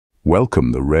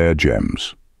Welcome the rare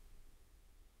gems.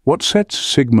 What sets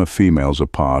Sigma females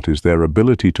apart is their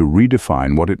ability to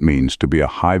redefine what it means to be a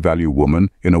high-value woman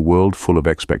in a world full of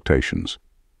expectations.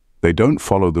 They don't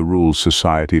follow the rules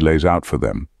society lays out for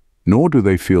them, nor do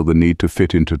they feel the need to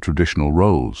fit into traditional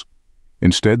roles.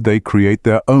 Instead, they create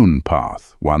their own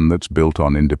path, one that's built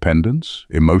on independence,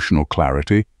 emotional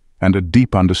clarity, and a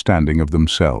deep understanding of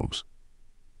themselves.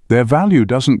 Their value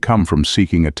doesn't come from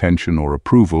seeking attention or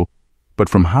approval, but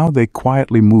from how they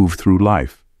quietly move through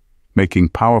life, making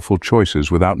powerful choices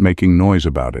without making noise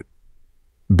about it.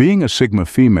 Being a Sigma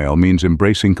female means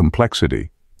embracing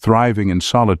complexity, thriving in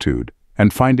solitude,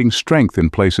 and finding strength in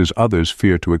places others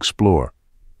fear to explore.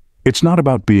 It's not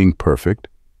about being perfect,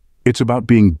 it's about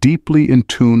being deeply in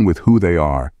tune with who they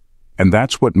are, and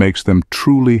that's what makes them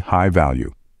truly high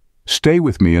value. Stay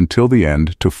with me until the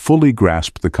end to fully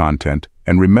grasp the content,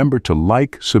 and remember to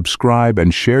like, subscribe,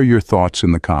 and share your thoughts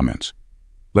in the comments.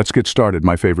 Let's get started,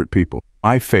 my favorite people.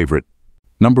 My favorite.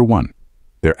 Number 1.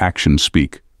 Their actions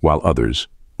speak, while others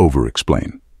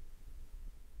over-explain.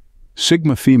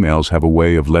 Sigma females have a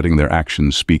way of letting their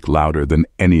actions speak louder than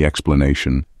any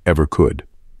explanation ever could.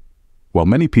 While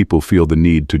many people feel the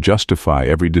need to justify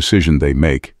every decision they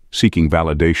make, seeking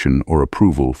validation or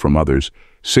approval from others,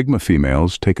 Sigma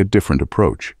females take a different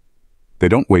approach. They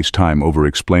don't waste time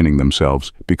over-explaining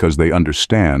themselves because they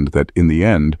understand that, in the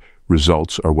end,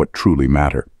 results are what truly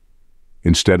matter.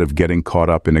 Instead of getting caught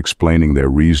up in explaining their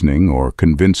reasoning or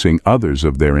convincing others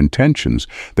of their intentions,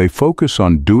 they focus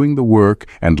on doing the work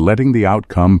and letting the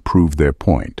outcome prove their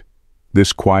point.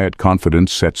 This quiet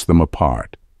confidence sets them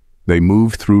apart. They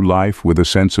move through life with a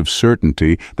sense of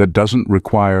certainty that doesn't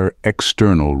require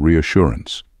external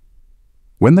reassurance.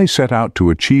 When they set out to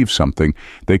achieve something,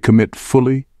 they commit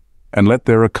fully and let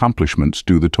their accomplishments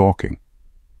do the talking.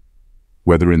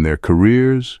 Whether in their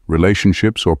careers,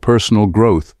 relationships, or personal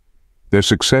growth, their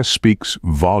success speaks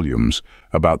volumes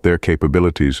about their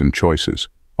capabilities and choices,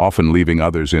 often leaving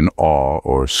others in awe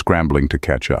or scrambling to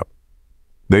catch up.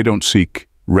 They don't seek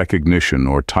recognition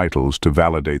or titles to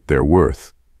validate their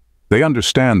worth. They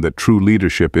understand that true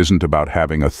leadership isn't about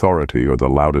having authority or the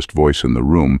loudest voice in the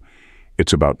room,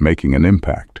 it's about making an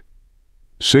impact.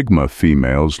 Sigma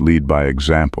females lead by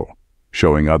example,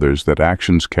 showing others that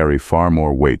actions carry far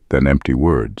more weight than empty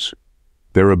words.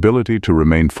 Their ability to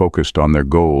remain focused on their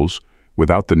goals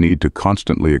without the need to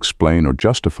constantly explain or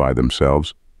justify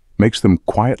themselves makes them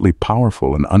quietly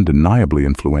powerful and undeniably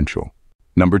influential.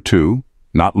 Number 2,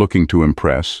 not looking to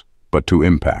impress, but to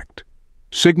impact.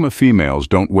 Sigma females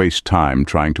don't waste time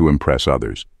trying to impress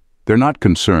others. They're not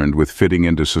concerned with fitting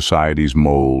into society's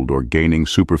mold or gaining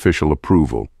superficial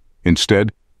approval.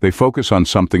 Instead, they focus on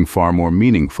something far more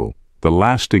meaningful, the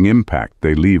lasting impact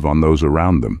they leave on those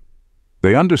around them.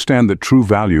 They understand that true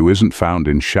value isn't found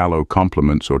in shallow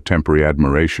compliments or temporary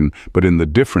admiration, but in the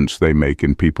difference they make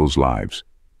in people's lives.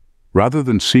 Rather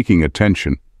than seeking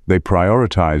attention, they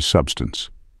prioritize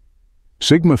substance.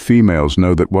 Sigma females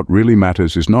know that what really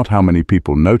matters is not how many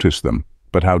people notice them,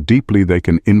 but how deeply they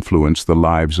can influence the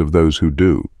lives of those who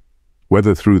do.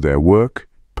 Whether through their work,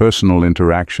 personal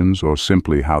interactions, or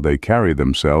simply how they carry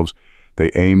themselves, they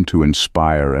aim to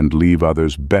inspire and leave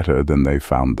others better than they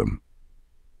found them.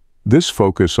 This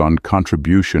focus on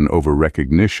contribution over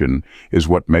recognition is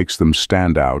what makes them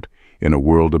stand out in a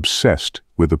world obsessed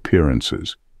with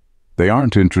appearances. They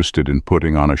aren't interested in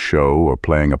putting on a show or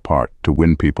playing a part to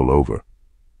win people over.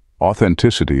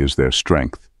 Authenticity is their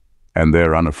strength, and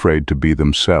they're unafraid to be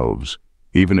themselves,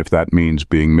 even if that means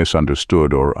being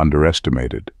misunderstood or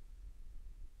underestimated.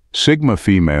 Sigma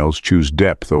females choose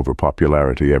depth over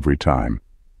popularity every time,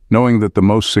 knowing that the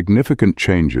most significant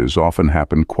changes often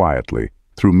happen quietly,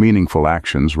 through meaningful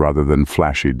actions rather than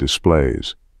flashy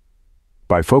displays.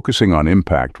 By focusing on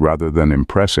impact rather than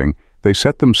impressing, they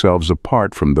set themselves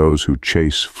apart from those who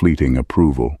chase fleeting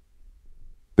approval.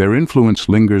 Their influence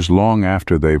lingers long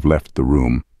after they've left the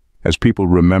room, as people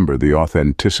remember the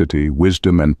authenticity,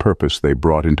 wisdom, and purpose they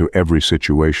brought into every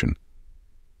situation.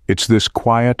 It's this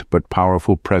quiet but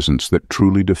powerful presence that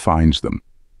truly defines them,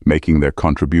 making their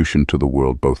contribution to the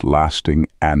world both lasting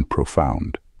and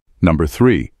profound. Number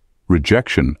 3.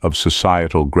 Rejection of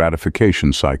societal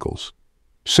gratification cycles.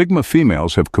 Sigma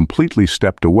females have completely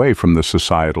stepped away from the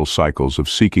societal cycles of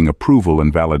seeking approval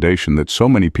and validation that so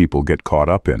many people get caught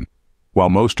up in. While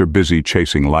most are busy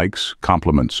chasing likes,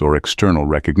 compliments, or external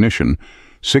recognition,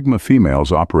 Sigma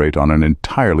females operate on an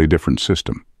entirely different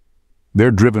system. They're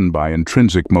driven by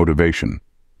intrinsic motivation,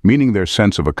 meaning their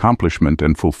sense of accomplishment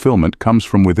and fulfillment comes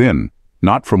from within,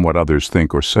 not from what others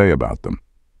think or say about them.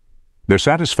 Their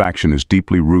satisfaction is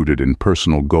deeply rooted in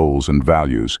personal goals and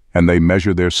values, and they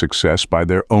measure their success by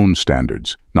their own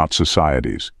standards, not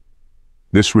society's.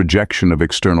 This rejection of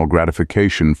external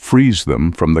gratification frees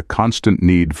them from the constant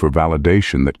need for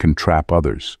validation that can trap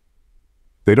others.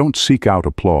 They don't seek out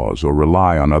applause or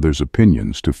rely on others'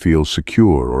 opinions to feel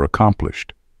secure or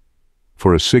accomplished.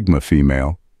 For a Sigma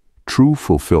female, true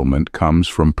fulfillment comes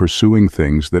from pursuing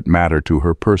things that matter to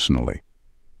her personally,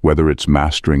 whether it's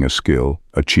mastering a skill,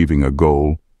 achieving a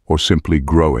goal, or simply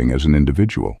growing as an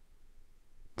individual.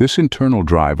 This internal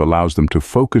drive allows them to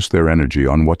focus their energy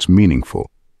on what's meaningful,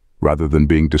 rather than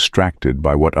being distracted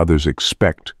by what others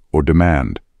expect or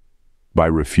demand. By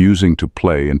refusing to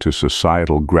play into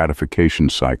societal gratification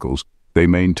cycles, they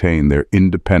maintain their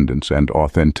independence and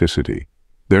authenticity.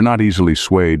 They're not easily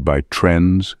swayed by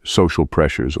trends, social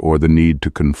pressures, or the need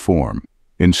to conform.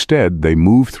 Instead, they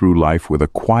move through life with a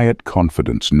quiet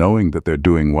confidence, knowing that they're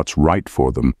doing what's right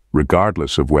for them,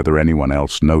 regardless of whether anyone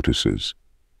else notices.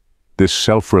 This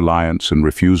self-reliance and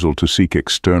refusal to seek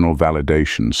external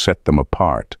validation set them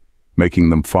apart, making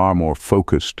them far more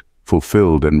focused,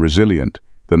 fulfilled, and resilient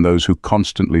than those who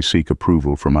constantly seek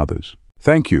approval from others.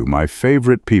 Thank you, my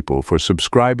favorite people, for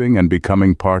subscribing and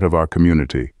becoming part of our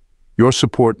community. Your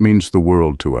support means the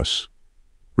world to us.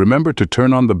 Remember to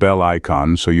turn on the bell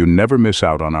icon so you never miss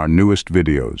out on our newest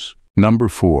videos. Number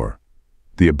 4.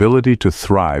 The ability to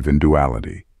thrive in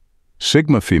duality.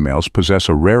 Sigma females possess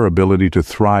a rare ability to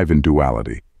thrive in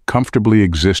duality, comfortably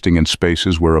existing in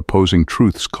spaces where opposing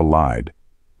truths collide.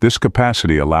 This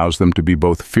capacity allows them to be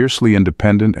both fiercely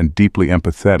independent and deeply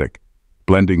empathetic,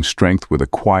 blending strength with a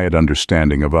quiet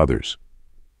understanding of others.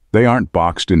 They aren't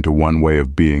boxed into one way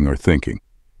of being or thinking.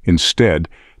 Instead,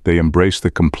 they embrace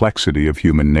the complexity of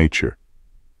human nature.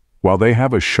 While they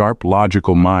have a sharp,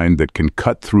 logical mind that can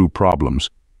cut through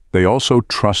problems, they also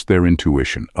trust their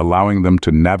intuition, allowing them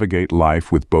to navigate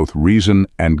life with both reason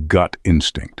and gut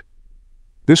instinct.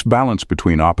 This balance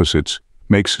between opposites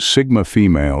makes Sigma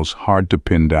females hard to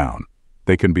pin down.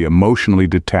 They can be emotionally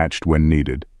detached when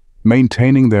needed,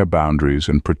 maintaining their boundaries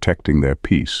and protecting their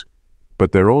peace.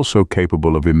 But they're also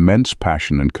capable of immense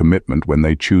passion and commitment when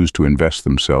they choose to invest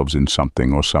themselves in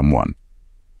something or someone.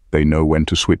 They know when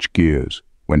to switch gears,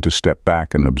 when to step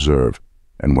back and observe,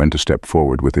 and when to step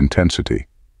forward with intensity.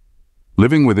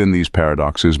 Living within these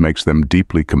paradoxes makes them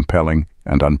deeply compelling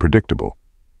and unpredictable.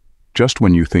 Just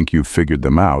when you think you've figured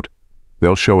them out,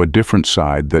 they'll show a different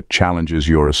side that challenges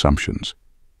your assumptions.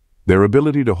 Their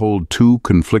ability to hold two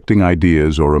conflicting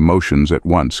ideas or emotions at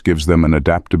once gives them an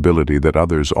adaptability that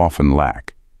others often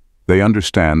lack. They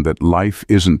understand that life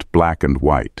isn't black and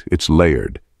white, it's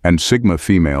layered, and Sigma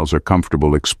females are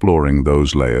comfortable exploring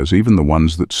those layers, even the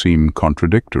ones that seem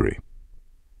contradictory.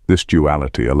 This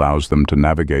duality allows them to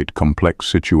navigate complex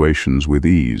situations with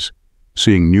ease,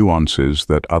 seeing nuances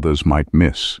that others might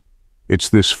miss. It's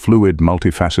this fluid,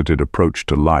 multifaceted approach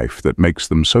to life that makes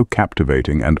them so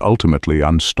captivating and ultimately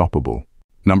unstoppable.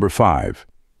 Number 5.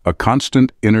 A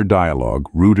constant inner dialogue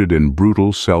rooted in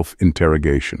brutal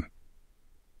self-interrogation.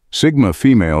 Sigma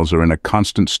females are in a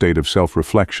constant state of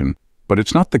self-reflection, but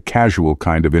it's not the casual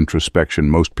kind of introspection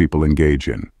most people engage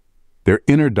in. Their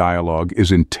inner dialogue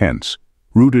is intense,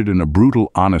 rooted in a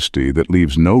brutal honesty that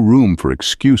leaves no room for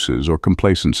excuses or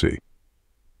complacency.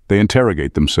 They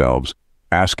interrogate themselves,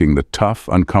 asking the tough,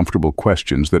 uncomfortable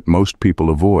questions that most people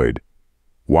avoid.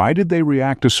 Why did they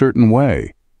react a certain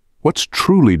way? What's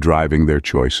truly driving their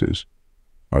choices?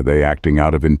 Are they acting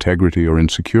out of integrity or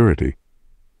insecurity?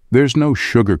 There's no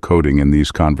sugarcoating in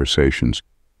these conversations.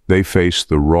 They face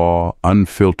the raw,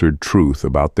 unfiltered truth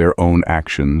about their own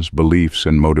actions, beliefs,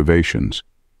 and motivations.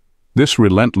 This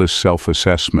relentless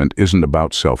self-assessment isn't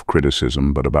about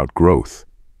self-criticism, but about growth.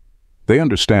 They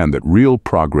understand that real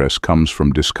progress comes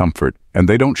from discomfort, and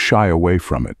they don't shy away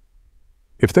from it.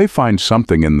 If they find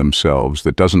something in themselves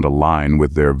that doesn't align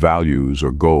with their values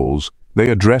or goals, they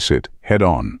address it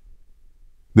head-on.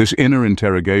 This inner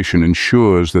interrogation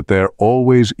ensures that they're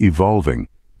always evolving,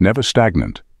 never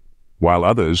stagnant. While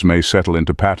others may settle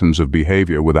into patterns of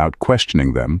behavior without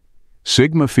questioning them,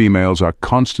 Sigma females are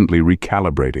constantly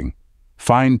recalibrating,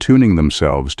 fine-tuning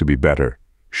themselves to be better,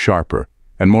 sharper,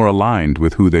 and more aligned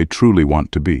with who they truly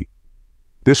want to be.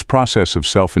 This process of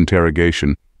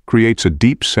self-interrogation creates a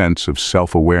deep sense of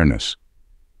self-awareness.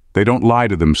 They don't lie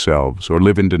to themselves or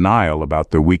live in denial about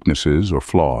their weaknesses or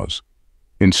flaws.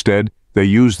 Instead, they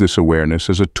use this awareness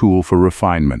as a tool for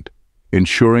refinement,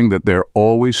 ensuring that they're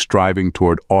always striving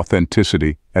toward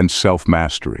authenticity and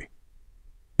self-mastery.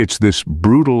 It's this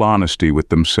brutal honesty with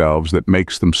themselves that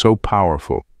makes them so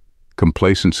powerful.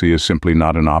 Complacency is simply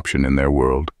not an option in their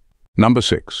world. Number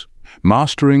 6.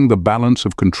 Mastering the balance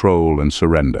of control and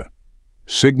surrender.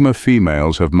 Sigma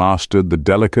females have mastered the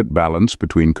delicate balance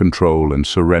between control and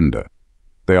surrender.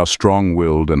 They are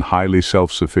strong-willed and highly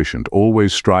self-sufficient,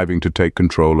 always striving to take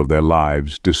control of their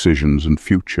lives, decisions, and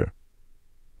future.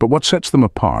 But what sets them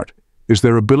apart is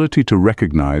their ability to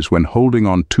recognize when holding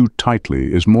on too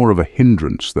tightly is more of a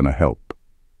hindrance than a help.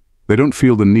 They don't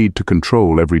feel the need to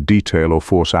control every detail or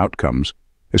force outcomes,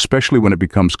 especially when it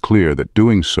becomes clear that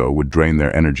doing so would drain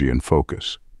their energy and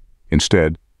focus.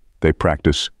 Instead, they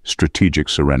practice strategic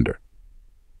surrender.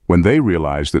 When they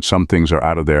realize that some things are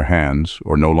out of their hands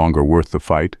or no longer worth the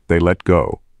fight, they let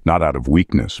go, not out of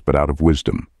weakness, but out of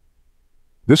wisdom.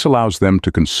 This allows them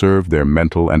to conserve their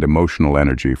mental and emotional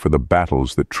energy for the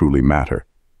battles that truly matter.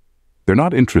 They're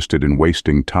not interested in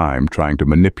wasting time trying to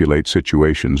manipulate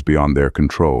situations beyond their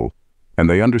control, and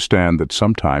they understand that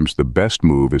sometimes the best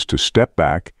move is to step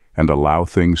back and allow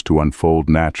things to unfold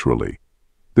naturally.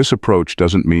 This approach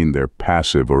doesn't mean they're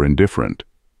passive or indifferent.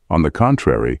 On the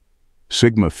contrary,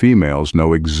 Sigma females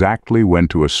know exactly when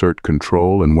to assert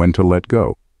control and when to let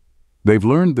go. They've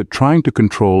learned that trying to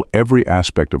control every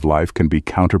aspect of life can be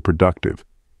counterproductive,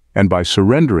 and by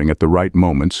surrendering at the right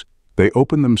moments, they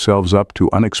open themselves up to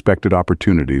unexpected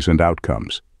opportunities and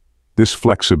outcomes. This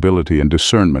flexibility and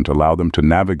discernment allow them to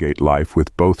navigate life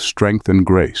with both strength and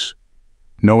grace,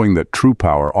 knowing that true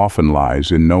power often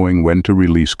lies in knowing when to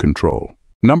release control.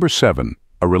 Number 7,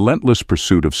 a relentless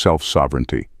pursuit of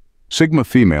self-sovereignty. Sigma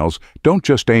females don't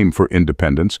just aim for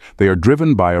independence, they are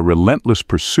driven by a relentless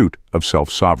pursuit of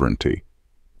self-sovereignty.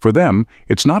 For them,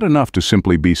 it's not enough to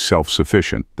simply be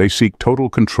self-sufficient. They seek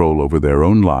total control over their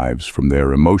own lives, from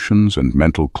their emotions and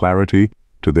mental clarity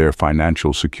to their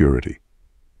financial security.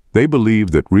 They believe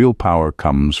that real power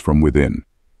comes from within,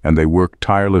 and they work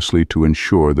tirelessly to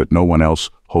ensure that no one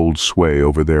else holds sway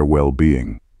over their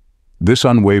well-being. This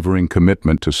unwavering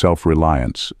commitment to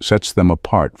self-reliance sets them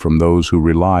apart from those who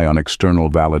rely on external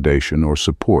validation or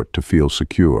support to feel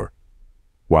secure.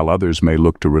 While others may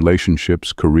look to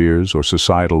relationships, careers, or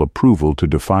societal approval to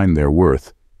define their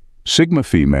worth, Sigma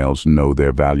females know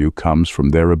their value comes from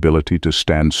their ability to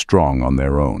stand strong on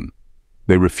their own.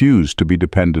 They refuse to be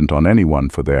dependent on anyone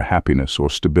for their happiness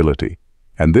or stability,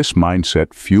 and this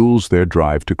mindset fuels their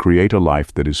drive to create a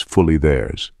life that is fully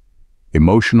theirs.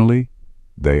 Emotionally,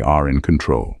 they are in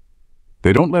control.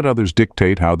 They don't let others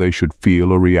dictate how they should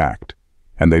feel or react,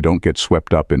 and they don't get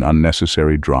swept up in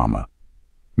unnecessary drama.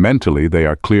 Mentally, they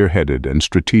are clear-headed and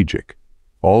strategic,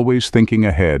 always thinking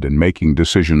ahead and making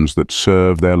decisions that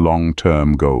serve their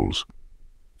long-term goals.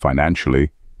 Financially,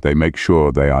 they make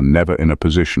sure they are never in a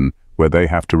position where they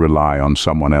have to rely on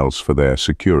someone else for their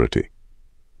security.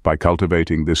 By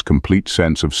cultivating this complete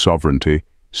sense of sovereignty,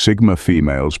 Sigma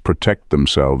females protect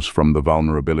themselves from the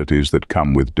vulnerabilities that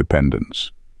come with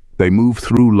dependence. They move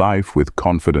through life with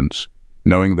confidence,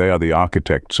 knowing they are the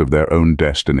architects of their own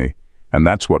destiny, and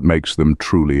that's what makes them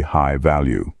truly high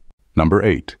value. Number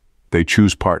 8, they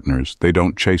choose partners, they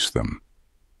don't chase them.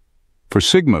 For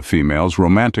Sigma females,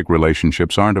 romantic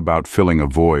relationships aren't about filling a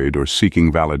void or seeking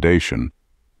validation.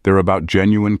 They're about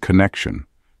genuine connection,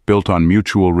 built on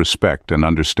mutual respect and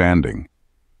understanding.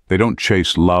 They don't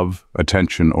chase love,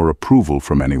 attention, or approval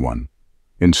from anyone.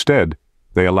 Instead,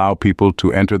 they allow people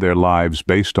to enter their lives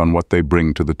based on what they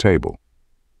bring to the table.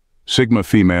 Sigma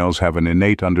females have an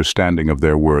innate understanding of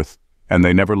their worth, and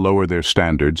they never lower their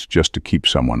standards just to keep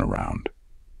someone around.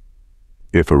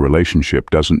 If a relationship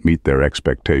doesn't meet their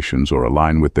expectations or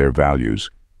align with their values,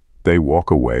 they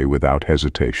walk away without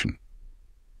hesitation.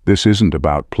 This isn't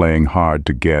about playing hard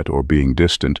to get or being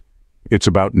distant. It's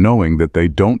about knowing that they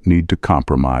don't need to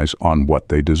compromise on what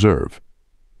they deserve.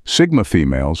 Sigma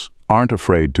females aren't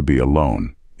afraid to be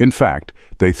alone. In fact,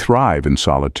 they thrive in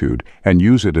solitude and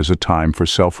use it as a time for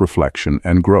self-reflection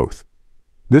and growth.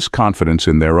 This confidence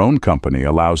in their own company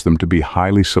allows them to be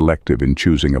highly selective in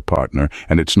choosing a partner,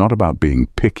 and it's not about being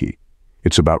picky.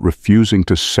 It's about refusing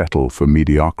to settle for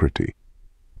mediocrity.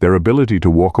 Their ability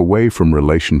to walk away from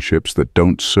relationships that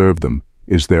don't serve them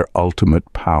is their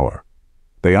ultimate power.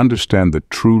 They understand that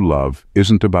true love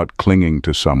isn't about clinging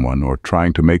to someone or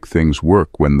trying to make things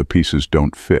work when the pieces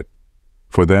don't fit.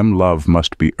 For them, love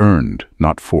must be earned,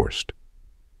 not forced.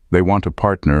 They want a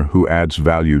partner who adds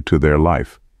value to their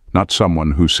life, not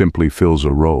someone who simply fills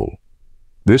a role.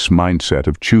 This mindset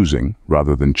of choosing,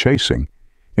 rather than chasing,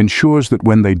 ensures that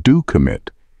when they do commit,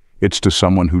 it's to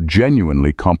someone who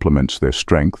genuinely complements their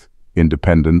strength,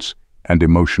 independence, and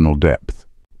emotional depth.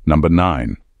 Number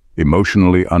 9,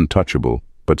 emotionally untouchable,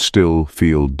 but still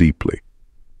feel deeply.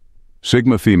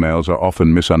 Sigma females are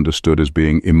often misunderstood as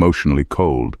being emotionally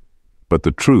cold, but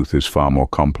the truth is far more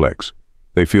complex.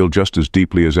 They feel just as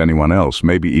deeply as anyone else,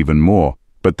 maybe even more,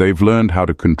 but they've learned how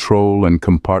to control and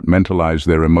compartmentalize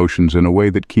their emotions in a way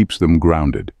that keeps them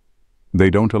grounded. They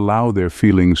don't allow their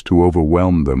feelings to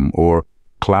overwhelm them or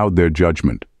cloud their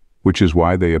judgment, which is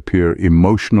why they appear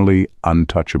emotionally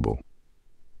untouchable.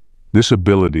 This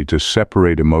ability to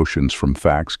separate emotions from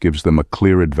facts gives them a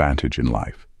clear advantage in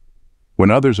life. When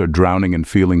others are drowning in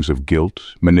feelings of guilt,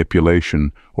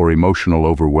 manipulation, or emotional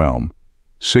overwhelm,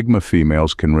 Sigma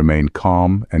females can remain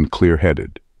calm and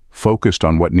clear-headed, focused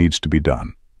on what needs to be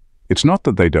done. It's not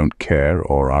that they don't care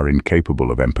or are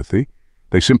incapable of empathy.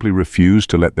 They simply refuse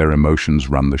to let their emotions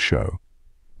run the show.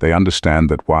 They understand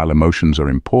that while emotions are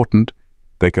important,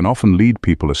 they can often lead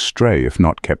people astray if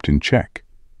not kept in check.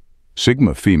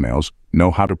 Sigma females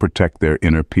know how to protect their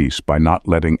inner peace by not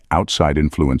letting outside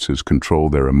influences control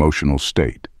their emotional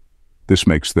state. This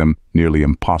makes them nearly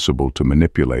impossible to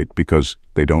manipulate because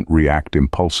they don't react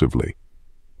impulsively.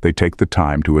 They take the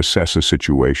time to assess a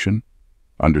situation,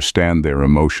 understand their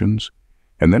emotions,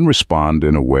 and then respond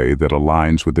in a way that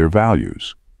aligns with their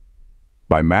values.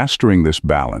 By mastering this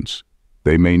balance,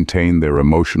 they maintain their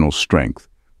emotional strength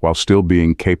while still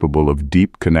being capable of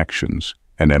deep connections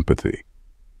and empathy.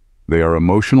 They are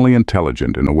emotionally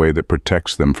intelligent in a way that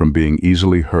protects them from being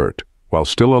easily hurt, while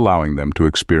still allowing them to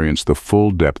experience the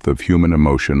full depth of human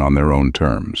emotion on their own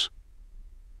terms.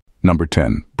 Number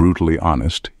 10. Brutally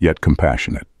honest, yet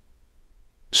compassionate.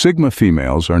 Sigma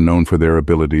females are known for their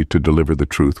ability to deliver the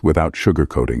truth without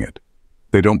sugarcoating it.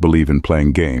 They don't believe in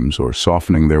playing games or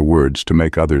softening their words to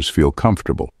make others feel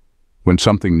comfortable. When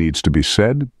something needs to be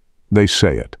said, they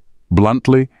say it,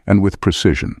 bluntly and with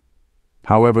precision.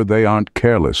 However, they aren't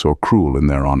careless or cruel in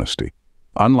their honesty.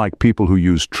 Unlike people who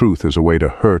use truth as a way to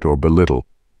hurt or belittle,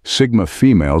 Sigma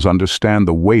females understand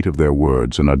the weight of their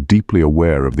words and are deeply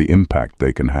aware of the impact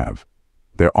they can have.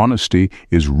 Their honesty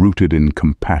is rooted in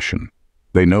compassion.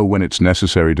 They know when it's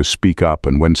necessary to speak up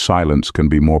and when silence can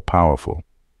be more powerful.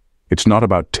 It's not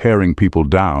about tearing people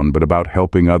down, but about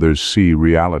helping others see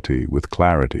reality with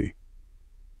clarity.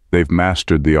 They've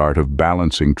mastered the art of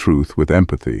balancing truth with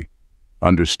empathy,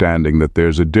 understanding that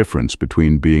there's a difference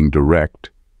between being direct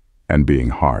and being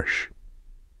harsh.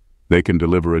 They can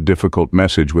deliver a difficult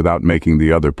message without making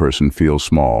the other person feel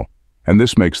small, and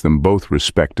this makes them both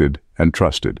respected and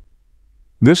trusted.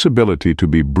 This ability to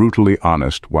be brutally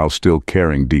honest while still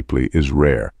caring deeply is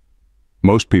rare.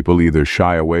 Most people either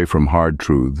shy away from hard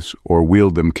truths or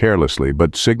wield them carelessly,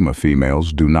 but Sigma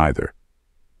females do neither.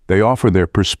 They offer their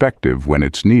perspective when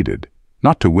it's needed,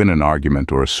 not to win an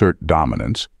argument or assert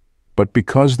dominance, but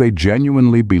because they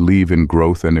genuinely believe in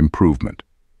growth and improvement,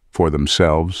 for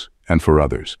themselves and for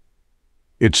others.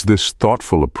 It's this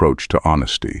thoughtful approach to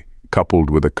honesty, coupled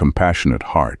with a compassionate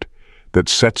heart, that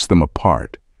sets them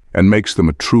apart and makes them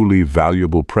a truly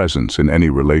valuable presence in any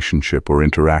relationship or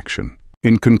interaction.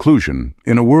 In conclusion,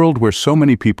 in a world where so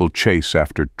many people chase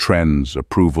after trends,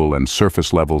 approval, and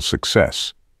surface-level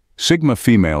success, Sigma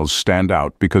females stand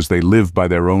out because they live by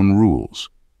their own rules.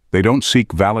 They don't seek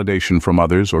validation from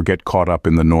others or get caught up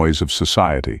in the noise of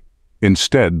society.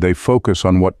 Instead, they focus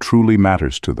on what truly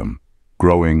matters to them,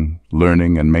 growing,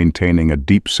 learning, and maintaining a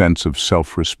deep sense of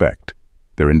self-respect.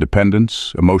 Their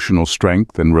independence, emotional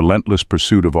strength, and relentless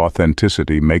pursuit of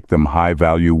authenticity make them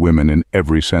high-value women in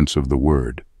every sense of the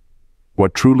word.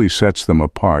 What truly sets them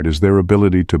apart is their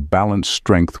ability to balance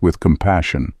strength with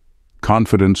compassion,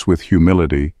 confidence with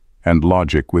humility, and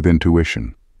logic with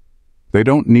intuition. They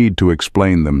don't need to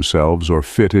explain themselves or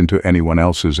fit into anyone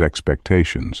else's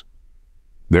expectations.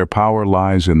 Their power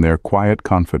lies in their quiet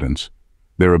confidence,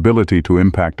 their ability to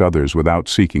impact others without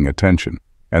seeking attention,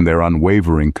 and their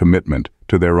unwavering commitment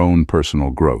to their own personal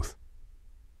growth.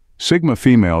 Sigma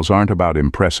females aren't about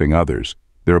impressing others,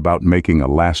 they're about making a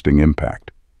lasting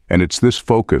impact. And it's this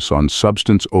focus on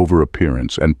substance over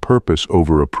appearance and purpose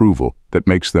over approval that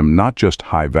makes them not just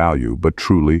high value, but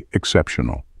truly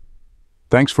exceptional.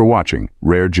 Thanks for watching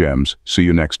Rare Gems. See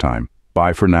you next time.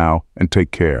 Bye for now and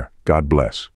take care. God bless.